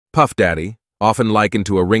Puff Daddy, often likened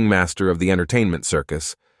to a ringmaster of the entertainment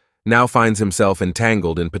circus, now finds himself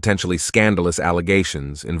entangled in potentially scandalous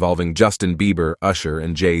allegations involving Justin Bieber, Usher,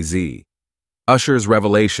 and Jay-Z. Usher's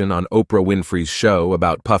revelation on Oprah Winfrey's show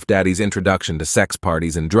about Puff Daddy's introduction to sex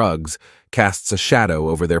parties and drugs casts a shadow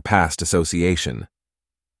over their past association.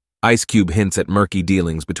 Ice Cube hints at murky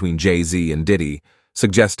dealings between Jay-Z and Diddy,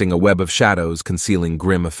 suggesting a web of shadows concealing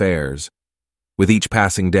grim affairs. With each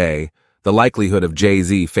passing day, the likelihood of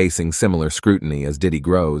Jay-Z facing similar scrutiny as Diddy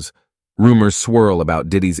grows. Rumors swirl about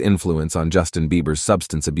Diddy's influence on Justin Bieber's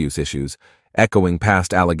substance abuse issues, echoing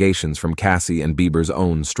past allegations from Cassie and Bieber's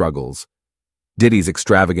own struggles. Diddy's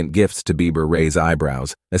extravagant gifts to Bieber raise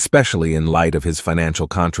eyebrows, especially in light of his financial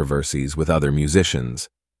controversies with other musicians.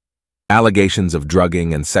 Allegations of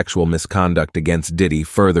drugging and sexual misconduct against Diddy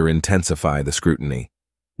further intensify the scrutiny.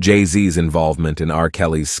 Jay-Z's involvement in R.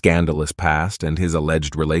 Kelly's scandalous past and his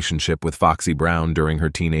alleged relationship with Foxy Brown during her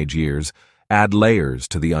teenage years add layers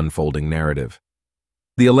to the unfolding narrative.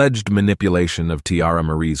 The alleged manipulation of Tiara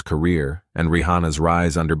Marie's career and Rihanna's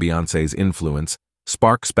rise under Beyoncé's influence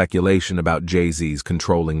spark speculation about Jay-Z's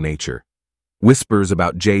controlling nature. Whispers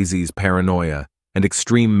about Jay-Z's paranoia and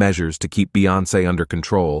extreme measures to keep Beyoncé under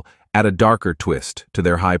control add a darker twist to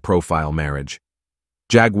their high-profile marriage.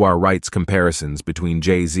 Jaguar writes comparisons between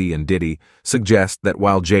Jay-Z and Diddy suggest that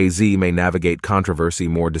while Jay-Z may navigate controversy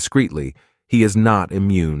more discreetly, he is not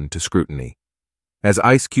immune to scrutiny. As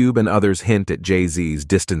Ice Cube and others hint at Jay-Z's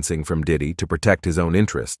distancing from Diddy to protect his own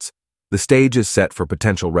interests, the stage is set for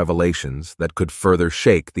potential revelations that could further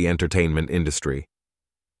shake the entertainment industry.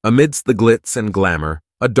 Amidst the glitz and glamour,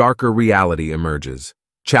 a darker reality emerges,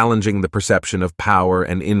 challenging the perception of power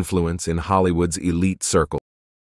and influence in Hollywood's elite circles.